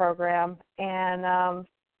program, and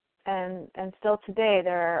still today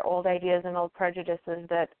there are old ideas and old prejudices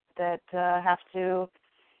that have to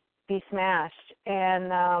be smashed.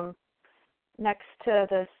 And next to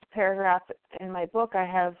this paragraph in my book, I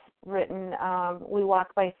have written, "We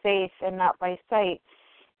walk by faith and not by sight."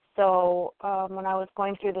 So when I was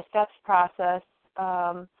going through the steps process,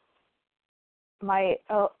 a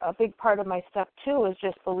big part of my step 2 was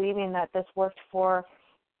just believing that this worked for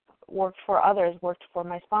others, worked for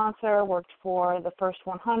my sponsor, worked for the first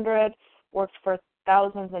 100, worked for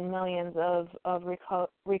thousands and millions of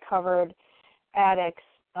recovered addicts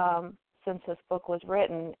since this book was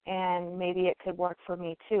written, and maybe it could work for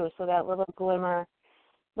me too. So that little glimmer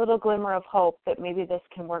of hope that maybe this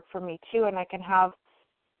can work for me too, and I can have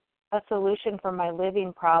a solution for my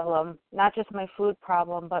living problem, not just my food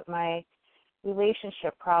problem, but my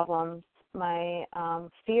relationship problems, my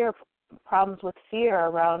problems with fear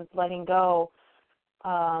around letting go.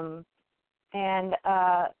 And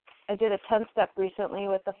I did a 10-step recently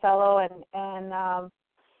with a fellow, and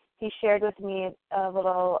he shared with me a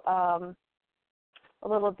little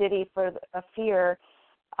ditty for a fear.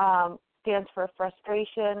 Stands for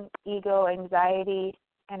frustration, ego, anxiety,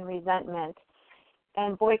 and resentment.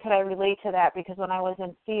 And boy, could I relate to that, because when I was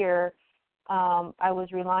in fear, I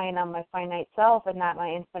was relying on my finite self and not my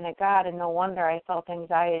infinite God, and no wonder I felt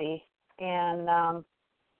anxiety. And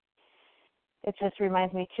it just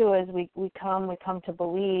reminds me too, as we come to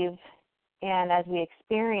believe, and as we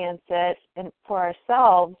experience it, and for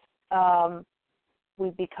ourselves,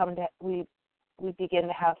 we begin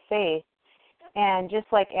to have faith. And just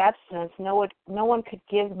like abstinence, no one could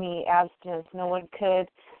give me abstinence. No one could.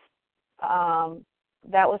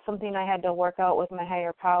 That was something I had to work out with my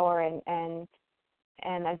higher power, and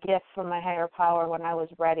a gift from my higher power when I was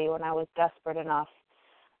ready, when I was desperate enough.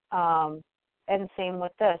 And same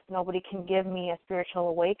with this. Nobody can give me a spiritual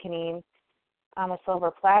awakening on a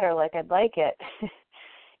silver platter like I'd like it.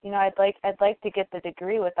 I'd like to get the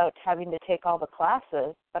degree without having to take all the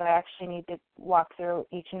classes, but I actually need to walk through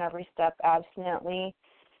each and every step abstinently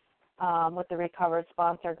with the Recovered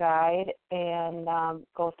Sponsor Guide, and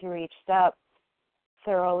go through each step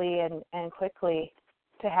thoroughly and quickly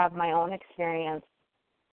to have my own experience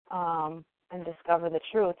and discover the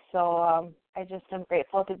truth. So I just am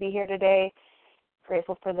grateful to be here today,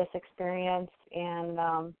 grateful for this experience,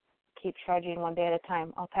 and keep trudging one day at a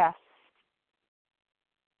time. I'll pass.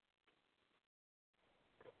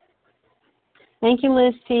 Thank you,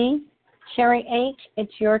 Liz T. Sherry H.,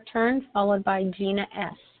 it's your turn, followed by Gina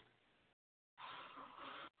S.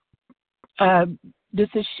 This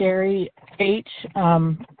is Sherry H.,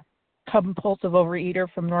 compulsive overeater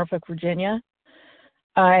from Norfolk, Virginia.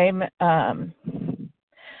 And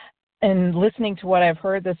listening to what I've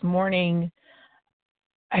heard this morning,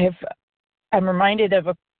 I'm reminded of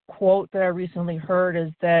a quote that I recently heard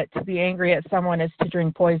is that to be angry at someone is to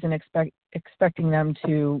drink poison expecting them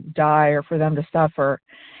to die or for them to suffer.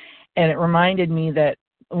 And it reminded me that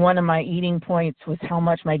one of my eating points was how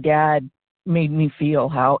much my dad made me feel,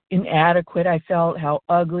 how inadequate I felt, how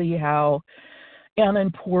ugly, how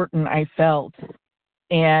unimportant I felt.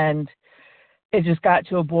 And it just got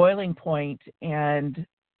to a boiling point and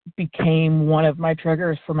became one of my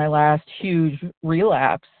triggers for my last huge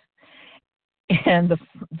relapse. And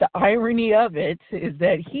the irony of it is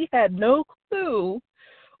that he had no clue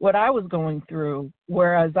what I was going through,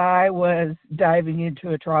 whereas I was diving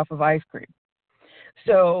into a trough of ice cream.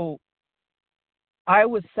 So I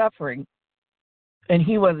was suffering, and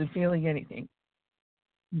he wasn't feeling anything.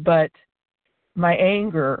 But my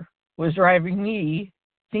anger was driving me,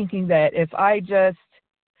 thinking that if I just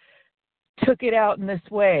took it out in this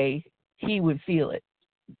way, he would feel it.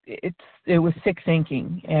 It was sick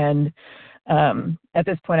thinking, and at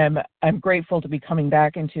this point, I'm grateful to be coming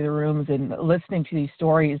back into the rooms and listening to these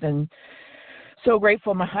stories, and so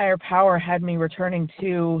grateful my higher power had me returning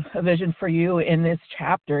to a vision for you in this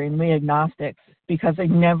chapter in We Agnostics, because I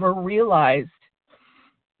never realized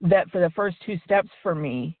that for the first 2 steps for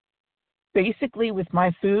me, basically with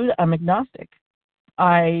my food, I'm agnostic.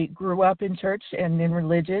 I grew up in church and in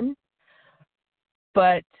religion,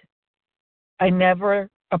 but I never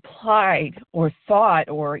applied or thought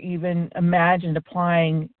or even imagined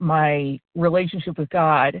applying my relationship with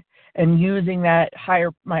God and using that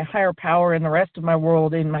my higher power and the rest of my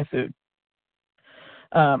world in my food.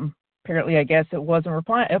 Apparently, I guess it wasn't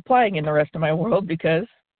applying in the rest of my world, because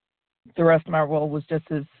the rest of my world was just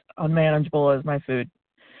as unmanageable as my food.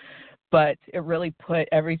 But it really put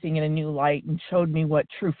everything in a new light and showed me what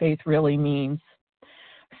true faith really means.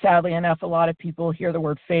 Sadly enough, a lot of people hear the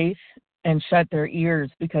word faith and shut their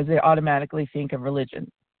ears because they automatically think of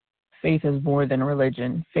religion. Faith is more than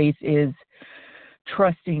religion. Faith is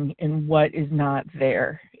trusting in what is not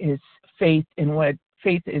there. It's faith in what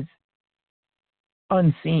faith is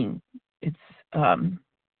unseen. It's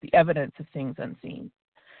the evidence of things unseen.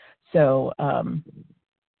 So,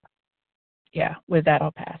 with that,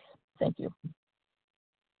 I'll pass. Thank you.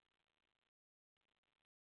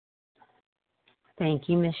 Thank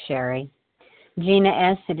you, Ms. Sherry. Gina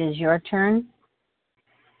S., it is your turn.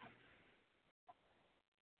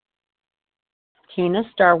 Gina,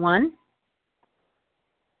 *1.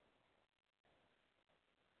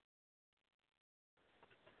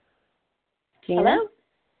 Gina? Hello?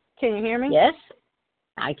 Can you hear me? Yes,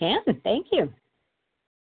 I can. Thank you.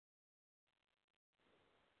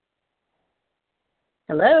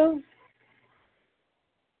 Hello?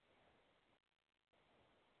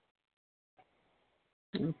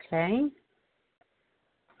 Okay.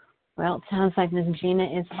 Well, it sounds like Ms. Gina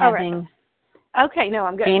is having... Right. Okay, no,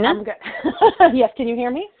 I'm good. Gina? I'm good. Yes, can you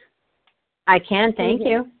hear me? I can, thank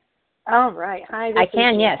you. All right. Hi, I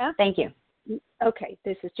can, Gina yes, F. thank you. Okay,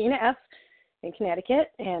 this is Gina F. in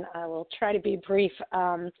Connecticut, and I will try to be brief.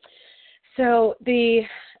 So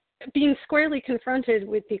being squarely confronted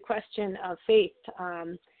with the question of faith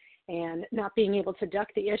and not being able to duck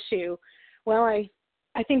the issue, well,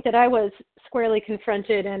 I think that I was squarely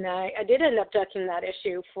confronted, and I did end up ducking that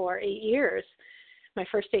issue for 8 years, my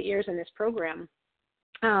first 8 years in this program.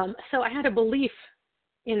 So I had a belief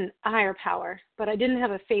in a higher power, but I didn't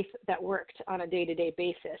have a faith that worked on a day-to-day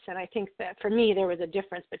basis. And I think that for me, there was a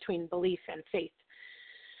difference between belief and faith.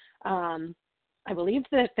 I believed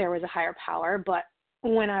that there was a higher power, but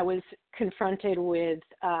when I was confronted with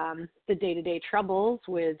the day-to-day troubles,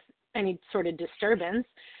 with any sort of disturbance,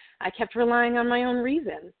 I kept relying on my own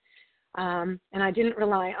reason. And I didn't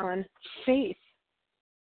rely on faith.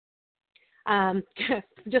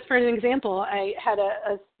 Just for an example, I had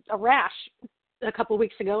a rash a couple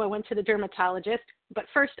weeks ago. I went to the dermatologist, but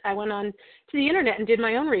first I went on to the internet and did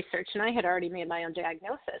my own research, and I had already made my own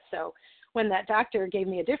diagnosis. So when that doctor gave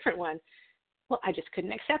me a different one, well, I just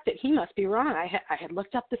couldn't accept it. He must be wrong. I had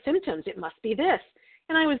looked up the symptoms. It must be this.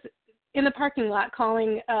 And I was in the parking lot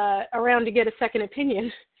calling around to get a second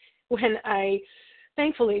opinion when I,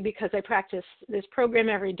 thankfully, because I practice this program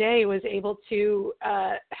every day, was able to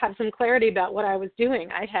have some clarity about what I was doing.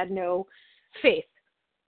 I had no faith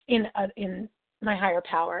in my higher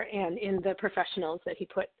power and in the professionals that he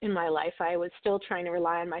put in my life. I was still trying to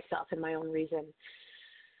rely on myself and my own reason.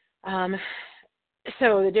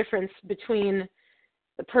 So the difference between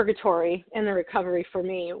the purgatory and the recovery for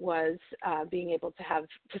me was being able to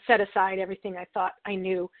set aside everything I thought I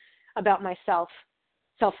knew about myself,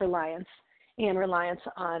 self-reliance, and reliance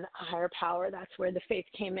on a higher power. That's where the faith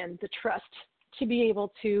came in, the trust to be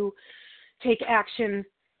able to take action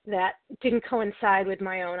that didn't coincide with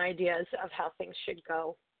my own ideas of how things should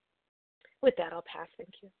go. With that, I'll pass. Thank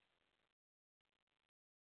you.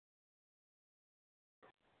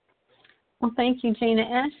 Well, thank you, Jana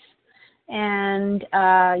S. And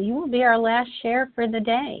you will be our last share for the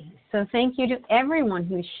day. So thank you to everyone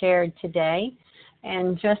who shared today.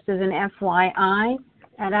 And just as an FYI,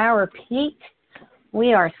 at our peak,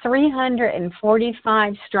 we are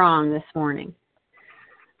 345 strong this morning.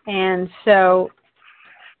 And so,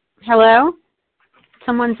 hello?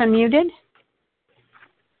 Someone's unmuted?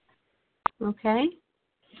 Okay.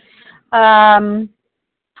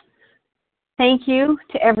 Thank you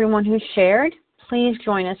to everyone who shared. Please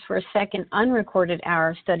join us for a second unrecorded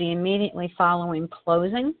hour of study immediately following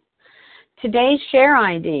closing. Today's share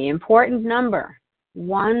ID, important number,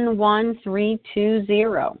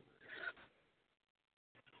 11320.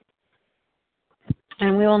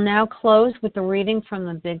 And we will now close with the reading from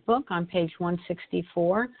the Big Book on page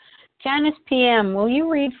 164. Janice PM, will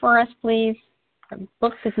you read for us, please? The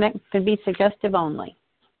book is meant to be suggestive only.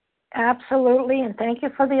 Absolutely, and thank you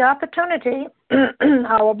for the opportunity.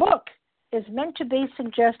 Our book is meant to be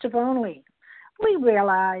suggestive only. We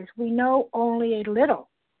realize we know only a little.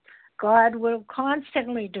 God will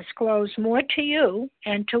constantly disclose more to you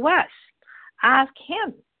and to us. Ask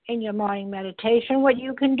Him in your morning meditation what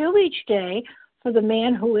you can do each day for the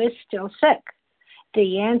man who is still sick.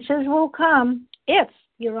 The answers will come if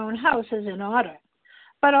your own house is in order.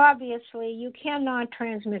 But obviously, you cannot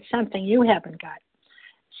transmit something you haven't got.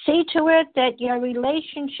 See to it that your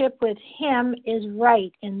relationship with Him is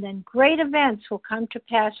right, and then great events will come to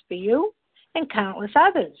pass for you and countless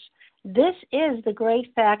others. This is the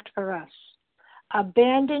great fact for us.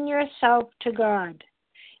 Abandon yourself to God.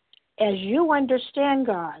 As you understand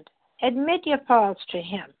God, admit your faults to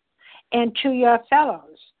Him and to your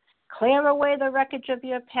fellows. Clear away the wreckage of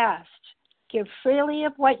your past. Give freely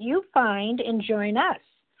of what you find and join us.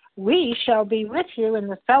 We shall be with you in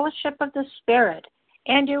the fellowship of the Spirit,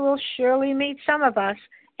 and you will surely meet some of us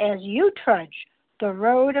as you trudge the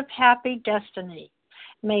road of happy destiny.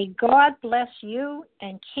 May God bless you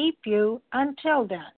and keep you until then.